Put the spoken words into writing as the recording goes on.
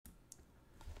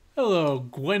Hello,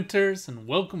 Gwenters, and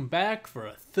welcome back for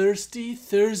a Thirsty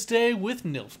Thursday with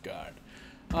Nilfgaard.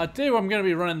 Today I'm going to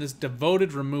be running this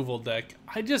devoted removal deck.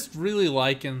 I just really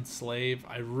like Enslave.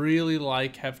 I really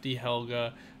like Hefty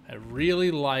Helga. I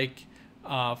really like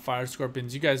Fire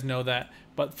Scorpions. You guys know that.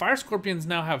 But Fire Scorpions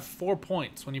now have 4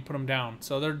 points when you put them down,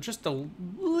 so they're just a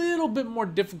little bit more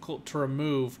difficult to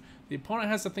remove. The opponent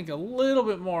has to think a little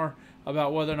bit more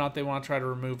about whether or not they want to try to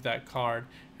remove that card.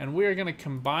 And we are going to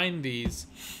combine these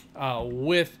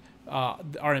with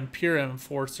our Imperial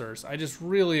Enforcers. I just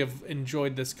really have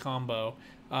enjoyed this combo.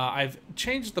 I've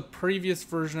changed the previous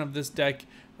version of this deck.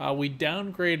 We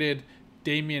downgraded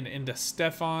Damien into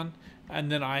Stefan,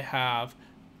 and then I have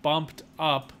bumped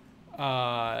up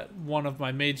one of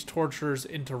my Mage Torturers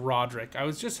into Roderick. I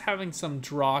was just having some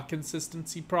draw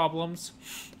consistency problems,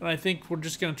 and I think we're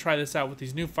just going to try this out with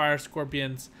these new Fire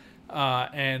Scorpions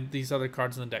and these other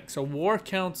cards in the deck. So War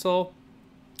Council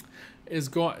is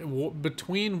going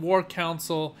between War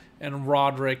Council and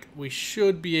Roderick. We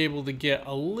should be able to get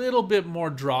a little bit more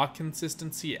draw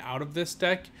consistency out of this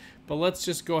deck, but let's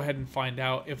just go ahead and find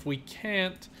out. If we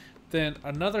can't, then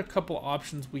another couple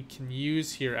options we can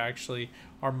use here actually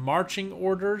are marching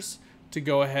orders to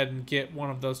go ahead and get one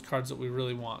of those cards that we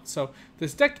really want. So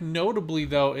this deck notably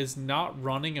though is not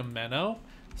running a Menno,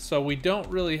 so we don't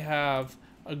really have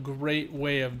a great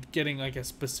way of getting like a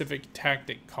specific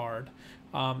tactic card.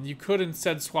 You could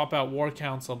instead swap out War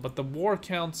Council, but the War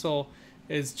Council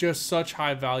is just such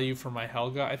high value for my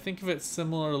Helga. I think of it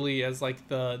similarly as like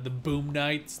the Boom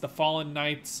Knights, the Fallen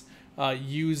Knights,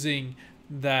 using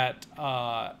that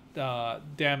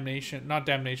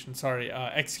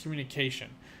excommunication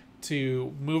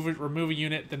to remove a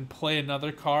unit, then play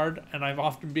another card, and I've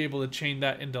often been able to chain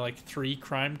that into like 3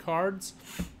 crime cards,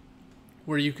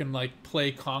 where you can like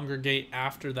play Congregate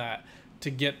after that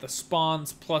to get the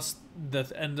spawns, plus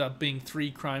that end up being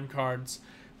 3 crime cards.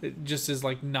 It just is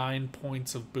like 9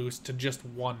 points of boost to just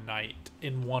one knight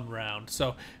in one round.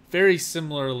 So very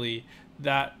similarly,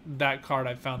 that card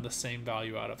I found the same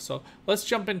value out of. So let's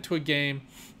jump into a game.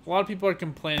 A lot of people are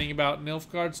complaining about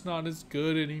Nilfgaard's not as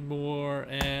good anymore,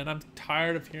 and I'm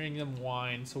tired of hearing them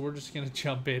whine, so we're just going to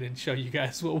jump in and show you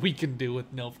guys what we can do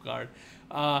with Nilfgaard.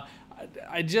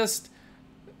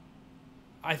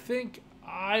 I think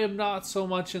I am not so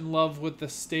much in love with the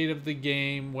state of the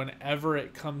game whenever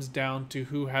it comes down to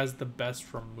who has the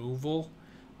best removal.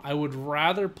 I would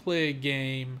rather play a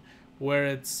game where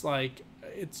it's like,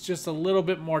 it's just a little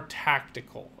bit more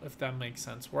tactical, if that makes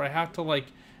sense, where I have to like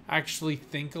actually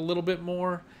think a little bit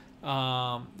more. You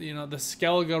know, the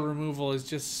Skellige removal is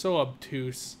just so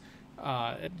obtuse.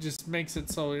 It just makes it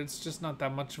so it's just not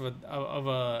that much of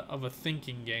a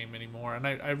thinking game anymore, and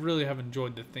I really have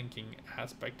enjoyed the thinking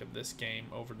aspect of this game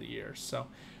over the years. So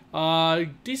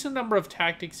decent number of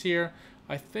tactics here.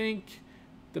 I think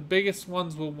the biggest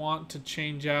ones we'll want to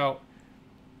change out.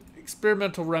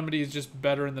 Experimental Remedy is just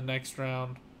better in the next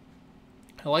round.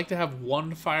 I like to have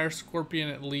 1 Fire Scorpion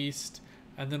at least,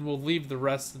 and then we'll leave the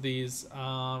rest of these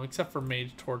except for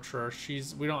Mage Torturer.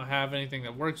 We don't have anything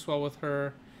that works well with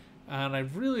her. And I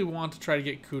really want to try to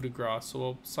get Coup de Grace, so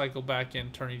we'll cycle back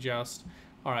in Tourney Joust.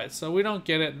 Alright, so we don't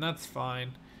get it, and that's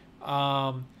fine.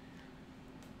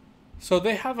 So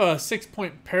they have a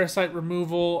 6-point Parasite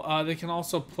removal. They can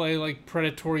also play like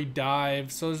Predatory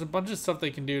Dive. So there's a bunch of stuff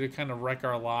they can do to kind of wreck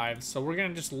our lives. So we're going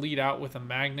to just lead out with a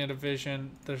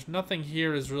Magnet-Evasion. There's nothing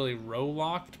here is really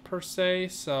row-locked per se,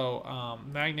 so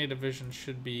Magnet-Evasion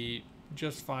should be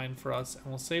just fine for us. And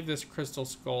we'll save this Crystal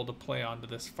Skull to play onto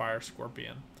this Fire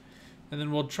Scorpion. And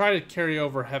then we'll try to carry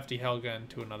over Hefty Helga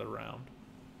into another round.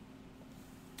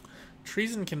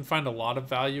 Treason can find a lot of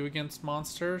value against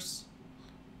monsters.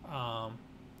 Alright,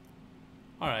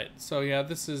 so yeah,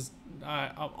 this is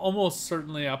I'm almost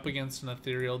certainly up against an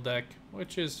Ethereal deck,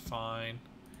 which is fine.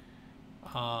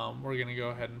 We're going to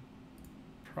go ahead and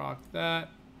proc that.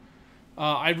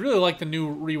 I really like the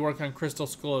new rework on Crystal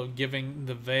Skull of giving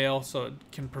the Veil, so it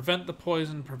can prevent the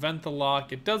poison, prevent the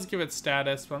lock. It does give it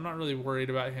status, but I'm not really worried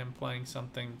about him playing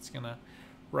something that's going to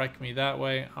wreck me that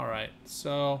way. Alright,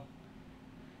 so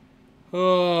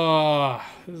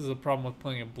this is a problem with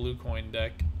playing a blue coin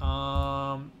deck.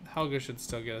 Helga should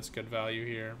still get us good value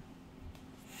here.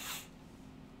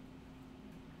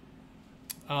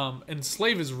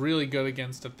 Enslave is really good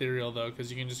against Ethereal though,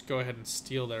 because you can just go ahead and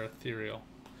steal their Ethereal.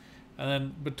 And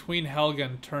then between Helga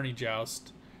and Tourney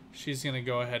Joust, she's gonna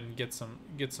go ahead and get some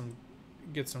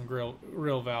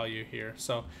real value here.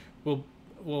 So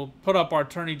we'll put up our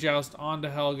Tourney Joust onto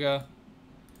Helga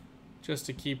just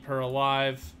to keep her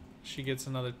alive. She gets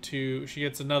another 2. She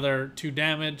gets another 2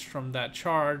 damage from that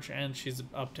charge, and she's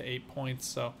up to 8 points.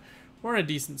 So we're in a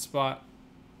decent spot.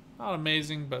 Not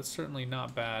amazing, but certainly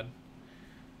not bad.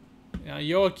 Yeah,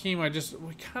 Joachim,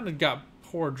 we kind of got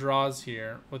poor draws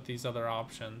here with these other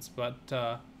options, but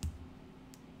it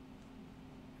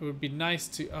would be nice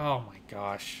to... Oh my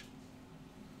gosh.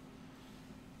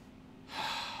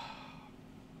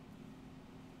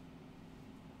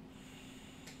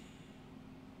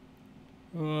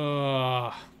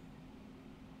 Ugh.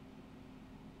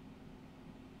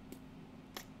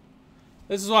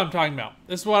 This is what I'm talking about.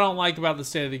 This is what I don't like about the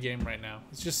state of the game right now.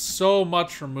 It's just so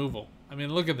much removal. I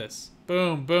mean, look at this.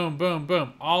 Boom, boom, boom,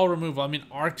 boom. All removal. I mean,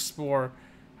 Arc Spore,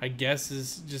 I guess,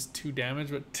 is just 2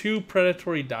 damage, but 2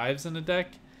 predatory dives in a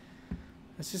deck.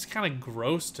 It's just kind of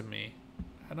gross to me.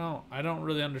 I don't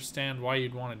really understand why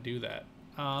you'd want to do that.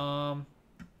 I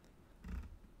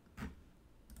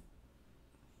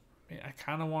mean, I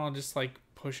kind of want to just like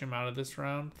push him out of this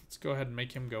round. Let's go ahead and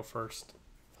make him go first.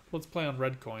 Let's play on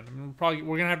red coin. I mean,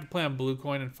 we're gonna have to play on blue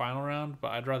coin in final round,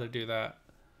 but I'd rather do that.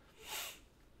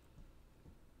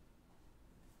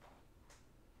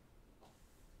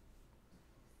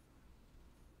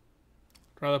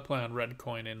 I'd rather play on red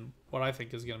coin in what I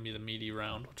think is gonna be the meaty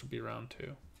round, which will be round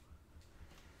 2.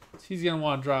 So he's gonna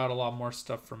want to draw out a lot more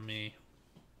stuff from me,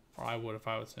 or I would if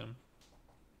I was him.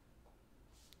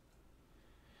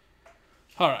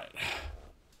 All right.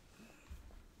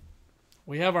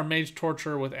 We have our Mage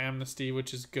Torture with Amnesty,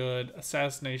 which is good.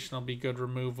 Assassination will be good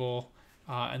removal.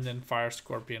 And then Fire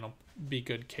Scorpion will be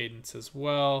good cadence as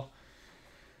well.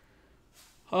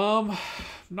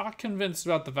 Not convinced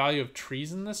about the value of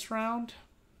Treason this round.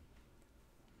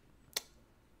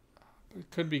 It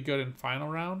could be good in final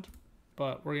round,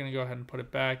 but we're going to go ahead and put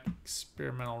it back.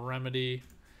 Experimental Remedy.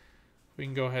 We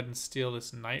can go ahead and steal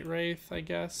this Night Wraith, I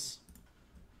guess.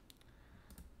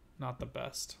 Not the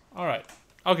best. All right.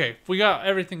 Okay, we got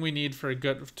everything we need for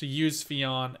to use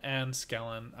Fionn and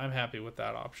Skellen. I'm happy with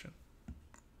that option.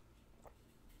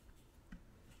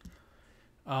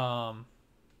 And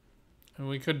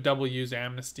we could double use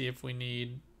Amnesty if we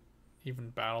need.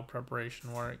 Even Battle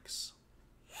Preparation works.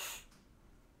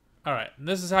 All right, and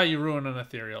this is how you ruin an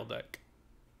Ethereal deck.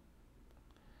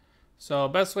 So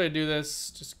best way to do this,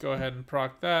 just go ahead and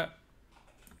proc that.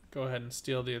 Go ahead and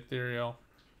steal the Ethereal.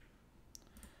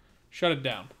 Shut it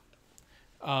down.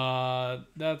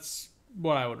 That's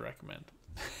what I would recommend.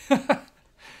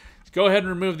 Go ahead and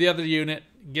remove the other unit.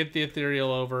 Get the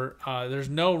Ethereal over.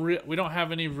 We don't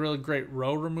have any really great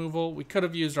row removal. We could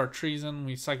have used our Treason.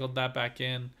 We cycled that back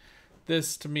in.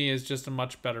 This to me is just a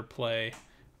much better play.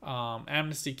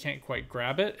 Amnesty can't quite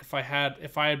grab it. If I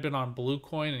had been on blue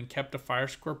coin and kept a Fire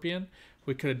Scorpion,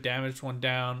 we could have damaged one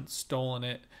down, stolen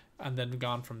it, and then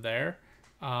gone from there.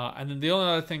 And then the only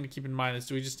other thing to keep in mind is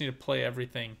do we just need to play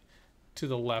everything to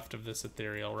the left of this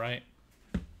Ethereal, right?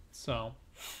 So,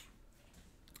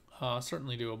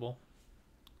 certainly doable.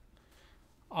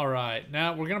 All right,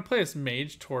 now we're going to play this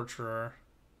Mage Torturer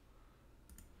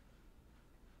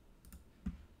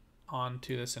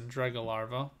onto this Andrega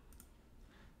Larva.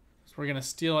 So we're going to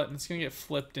steal it, and it's going to get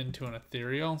flipped into an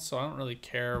Ethereal, so I don't really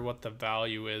care what the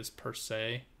value is per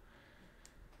se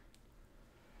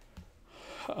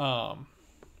of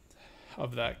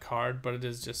that card, but it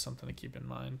is just something to keep in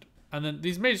mind. And then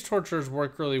these Mage Torturers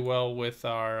work really well with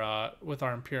our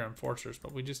Imperial Enforcers,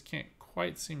 but we just can't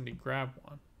quite seem to grab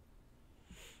one.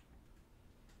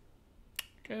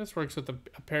 Okay, this works with the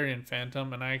Aperian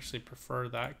Phantom, and I actually prefer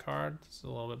that card. This is a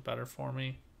little bit better for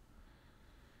me.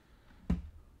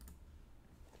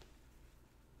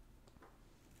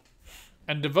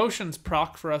 And Devotion's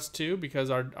proc for us too, because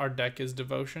our deck is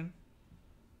Devotion.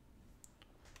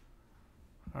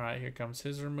 Alright, here comes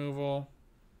his removal.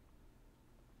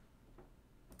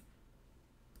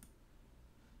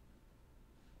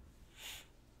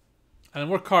 And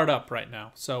we're card up right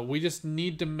now. So we just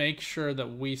need to make sure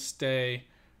that we stay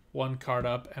one card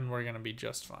up, and we're going to be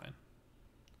just fine.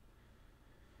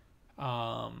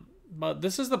 But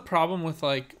this is the problem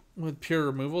with pure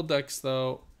removal decks,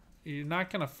 though. You're not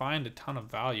going to find a ton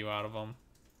of value out of them.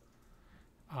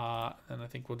 And I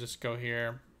think we'll just go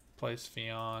here, place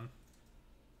Fionn.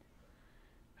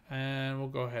 And we'll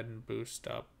go ahead and boost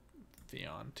up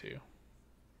Fionn too.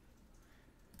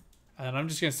 And I'm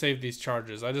just gonna save these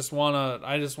charges. I just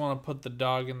wanna put the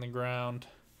dog in the ground.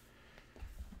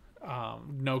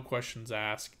 No questions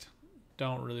asked.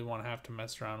 Don't really want to have to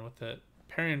mess around with it.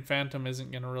 Aperian Phantom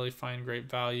isn't gonna really find great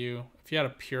value. If you had a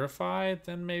Purify,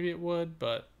 then maybe it would,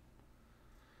 but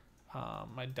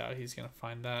I doubt he's gonna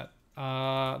find that.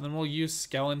 Then we'll use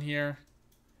Skellen here.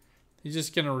 He's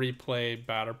just gonna replay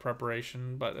Battle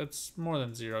Preparation, but it's more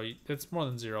than 0. It's more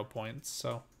than 0 points,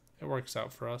 so it works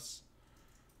out for us.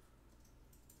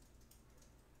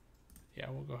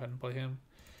 Yeah, we'll go ahead and play him.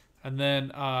 And then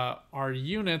our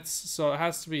units, so it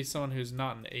has to be someone who's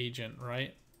not an agent,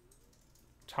 right?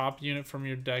 Top unit from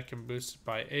your deck and boosted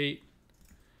by 8.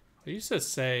 I used to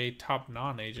say top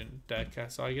non-agent deck,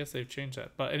 so I guess they've changed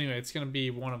that. But anyway, it's going to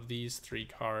be one of these 3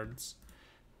 cards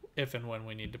if and when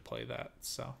we need to play that.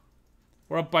 So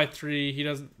we're up by 3. He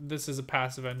doesn't. This is a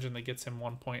passive engine that gets him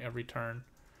 1 point every turn.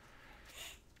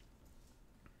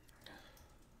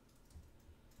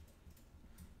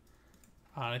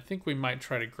 I think we might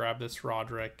try to grab this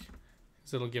Roderick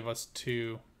because it'll give us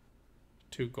two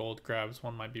gold grabs.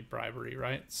 One might be bribery,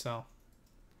 right? So,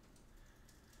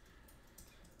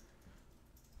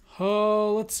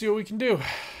 oh, let's see what we can do.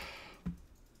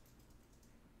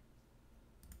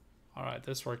 All right,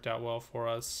 this worked out well for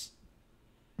us.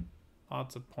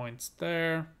 Lots of points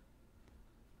there.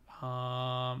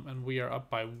 And we are up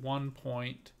by 1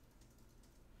 point.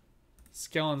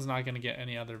 Skellon's not going to get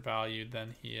any other value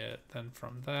than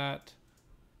from that.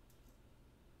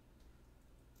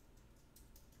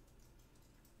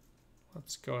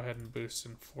 Let's go ahead and boost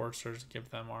Enforcers, give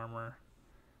them armor.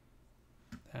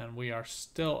 And we are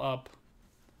still up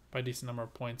by a decent number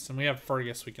of points. And we have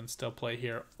Fergus we can still play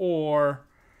here. Or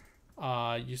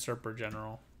Usurper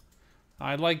General.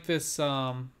 I like this...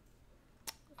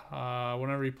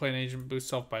 whenever you play an agent, boost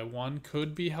self by 1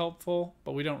 could be helpful,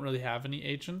 but we don't really have any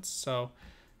agents, so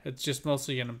it's just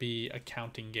mostly going to be a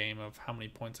counting game of how many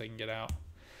points I can get out.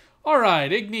 All right,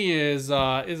 Igni is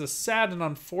a sad and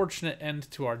unfortunate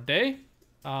end to our day.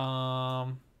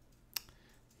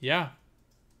 Yeah,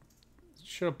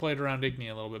 should have played around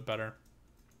Igni a little bit better.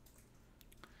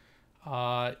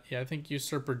 Yeah, I think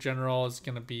Usurper General is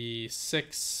going to be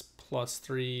 6 plus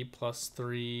 3 plus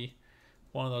 3.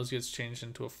 One of those gets changed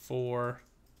into a 4.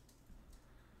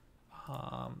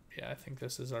 Yeah, I think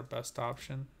this is our best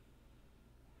option.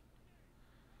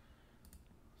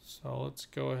 So let's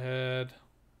go ahead.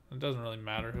 It doesn't really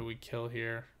matter who we kill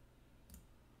here.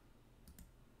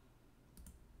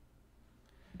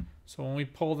 So when we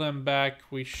pull them back,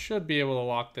 we should be able to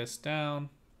lock this down.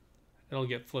 It'll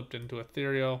get flipped into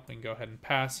Ethereal. We can go ahead and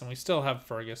pass, and we still have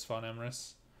Fergus von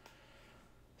Emrys.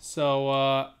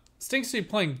 So, stinks to be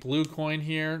playing blue coin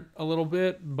here a little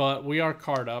bit, but we are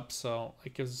card up, so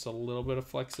it gives us a little bit of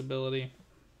flexibility.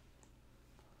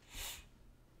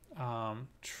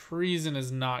 Treason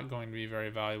is not going to be very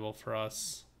valuable for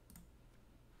us.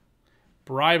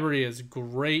 Bribery is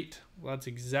great. Well, that's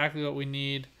exactly what we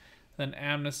need. Then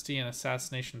Amnesty and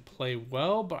Assassination play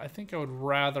well, but I think I would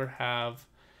rather have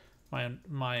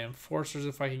my Enforcers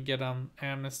if I can get them.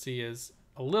 Amnesty is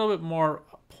a little bit more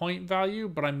point value,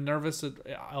 but I'm nervous that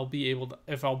I'll be able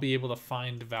to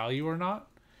find value or not.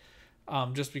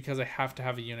 Just because I have to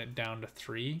have a unit down to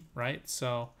 3, right?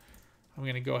 So I'm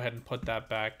gonna go ahead and put that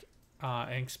back.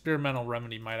 An Experimental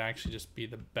Remedy might actually just be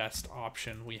the best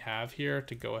option we have here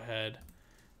to go ahead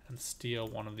and steal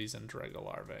one of these Endrega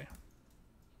larvae.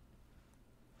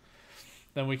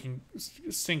 Then we can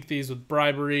sync these with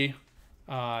Bribery,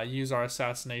 use our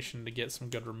Assassination to get some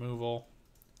good removal.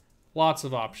 Lots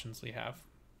of options we have.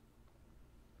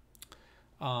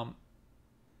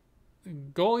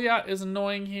 Goliath is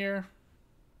annoying here.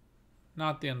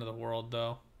 Not the end of the world,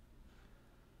 though.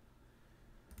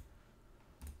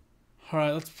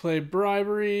 Alright, let's play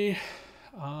Bribery.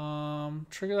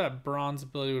 Trigger that bronze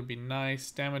ability would be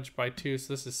nice. Damage by 2,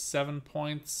 so this is 7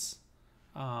 points.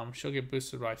 She'll get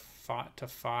boosted by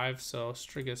 5, so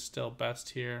Striga is still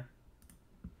best here.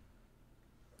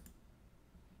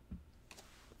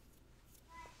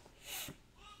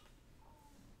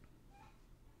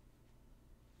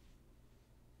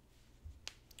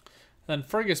 Then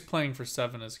Fergus playing for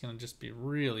 7 is going to just be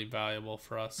really valuable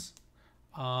for us.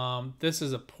 This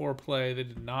is a poor play. They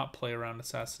did not play around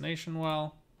Assassination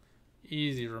well.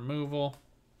 Easy removal.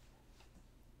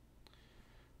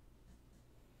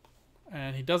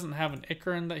 And he doesn't have an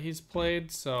Icarin that he's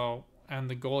played, so, and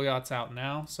the Goliath's out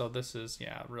now, so this is,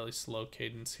 yeah, really slow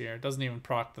cadence here. It doesn't even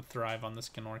proc the Thrive on this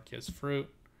Gnorkia's Fruit.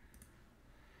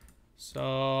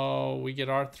 So we get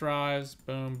our Thrives,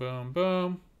 boom, boom,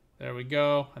 boom. There we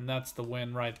go, and that's the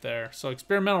win right there. So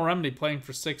Experimental Remedy playing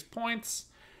for 6 points.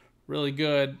 Really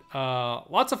good.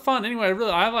 Lots of fun. Anyway,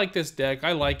 I like this deck.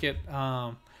 I like it.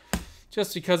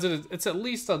 Just because it's at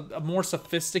least a more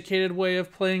sophisticated way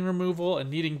of playing removal and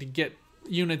needing to get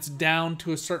units down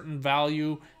to a certain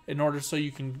value in order so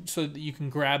that you can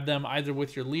grab them either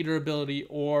with your leader ability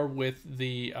or with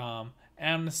the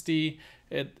Amnesty.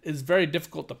 It is very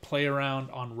difficult to play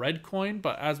around on red coin,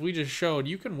 but as we just showed,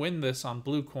 you can win this on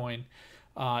blue coin.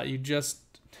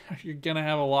 You're gonna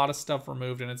have a lot of stuff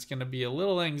removed, and it's gonna be a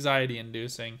little anxiety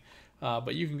inducing,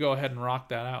 but you can go ahead and rock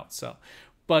that out. So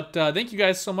But thank you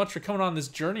guys so much for coming on this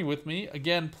journey with me.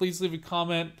 Again, please leave a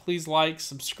comment, please like,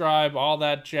 subscribe, all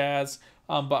that jazz.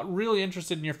 But really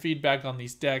interested in your feedback on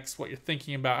these decks, what you're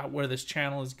thinking about, where this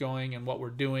channel is going, and what we're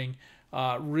doing.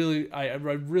 I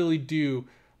really do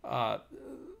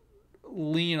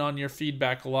lean on your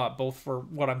feedback a lot, both for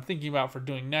what I'm thinking about for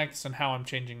doing next and how I'm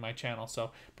changing my channel.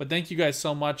 But thank you guys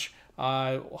so much.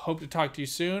 I hope to talk to you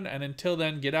soon, and until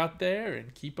then, get out there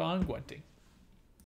and keep on Gwenting.